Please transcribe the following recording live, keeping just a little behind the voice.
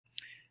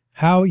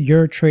how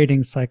your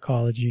trading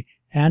psychology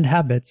and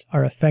habits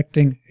are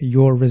affecting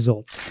your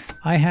results.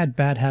 I had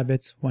bad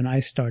habits when I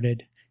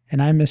started,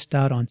 and I missed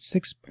out on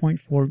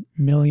 $6.4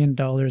 million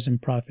in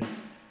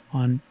profits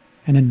on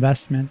an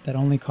investment that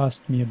only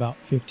cost me about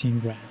 15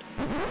 grand.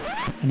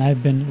 And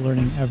I've been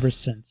learning ever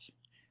since.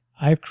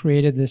 I've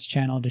created this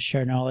channel to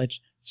share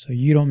knowledge so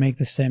you don't make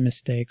the same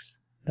mistakes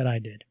that I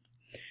did.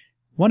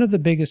 One of the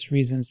biggest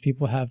reasons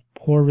people have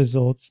poor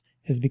results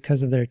is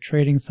because of their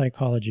trading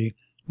psychology,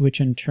 which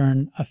in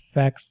turn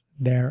affects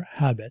their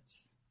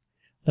habits.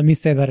 Let me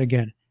say that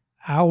again.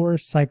 Our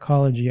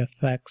psychology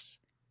affects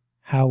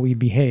how we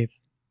behave.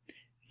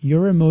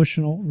 Your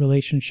emotional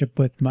relationship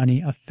with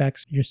money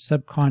affects your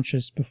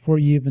subconscious before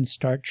you even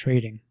start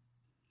trading.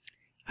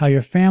 How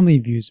your family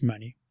views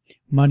money,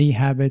 money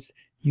habits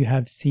you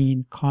have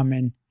seen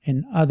common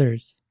in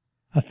others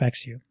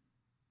affects you.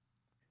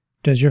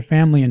 Does your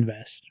family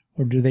invest,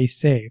 or do they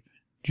save?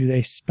 Do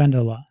they spend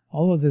a lot?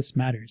 All of this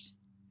matters.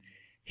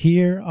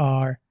 Here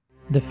are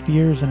the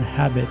fears and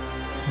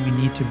habits we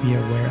need to be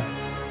aware of.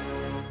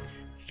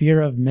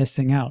 Fear of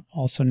missing out,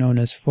 also known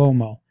as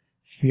FOMO,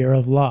 fear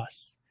of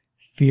loss,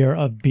 fear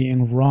of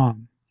being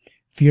wrong,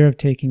 fear of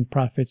taking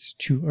profits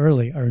too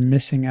early or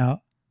missing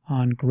out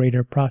on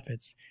greater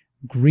profits,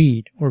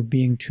 greed or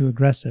being too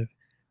aggressive,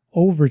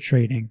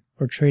 overtrading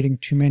or trading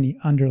too many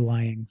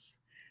underlyings,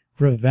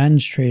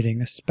 revenge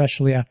trading,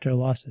 especially after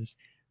losses.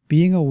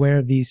 Being aware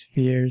of these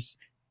fears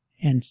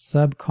and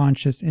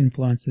subconscious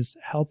influences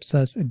helps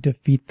us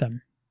defeat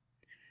them.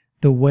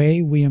 The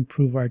way we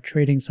improve our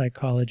trading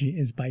psychology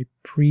is by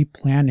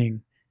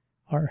pre-planning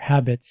our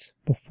habits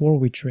before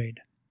we trade.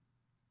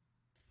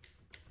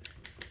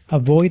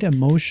 Avoid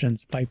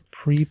emotions by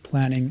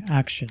pre-planning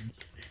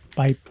actions.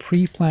 By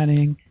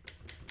pre-planning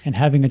and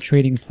having a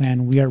trading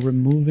plan, we are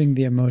removing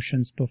the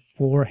emotions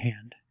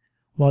beforehand.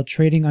 While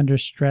trading under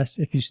stress,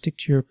 if you stick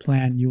to your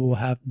plan, you will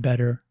have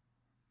better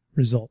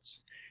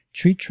results.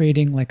 Treat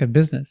trading like a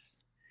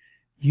business.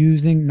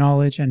 Using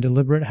knowledge and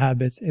deliberate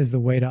habits is the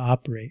way to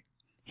operate.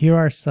 Here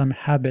are some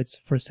habits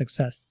for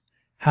success.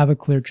 Have a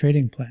clear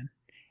trading plan,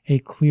 a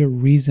clear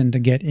reason to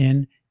get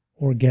in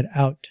or get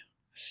out.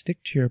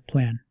 Stick to your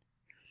plan.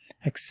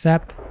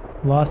 Accept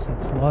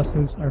losses.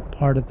 Losses are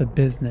part of the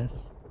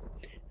business.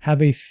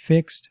 Have a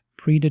fixed,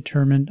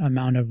 predetermined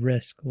amount of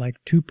risk, like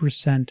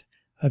 2%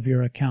 of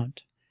your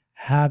account.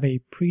 Have a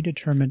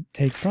predetermined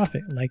take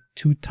profit, like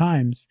 2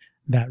 times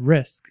that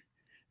risk.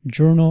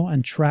 Journal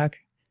and track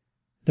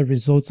the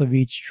results of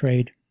each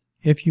trade.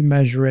 If you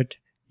measure it,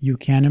 you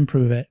can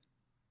improve it.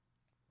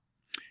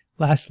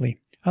 Lastly,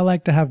 I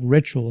like to have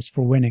rituals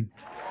for winning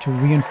to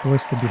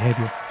reinforce the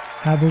behavior.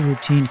 Have a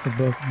routine for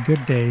both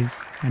good days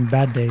and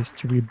bad days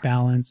to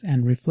rebalance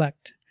and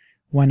reflect.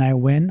 When I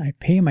win, I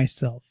pay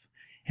myself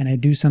and I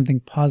do something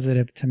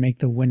positive to make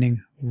the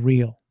winning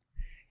real.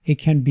 It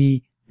can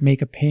be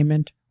make a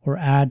payment or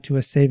add to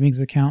a savings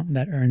account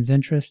that earns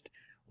interest.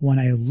 When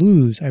I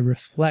lose, I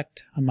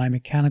reflect on my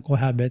mechanical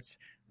habits,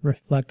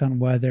 reflect on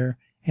whether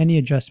any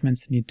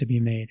adjustments need to be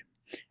made.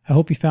 I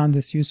hope you found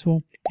this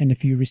useful, and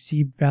if you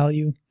received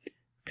value,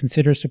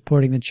 consider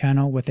supporting the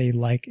channel with a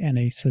like and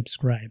a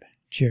subscribe.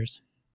 Cheers.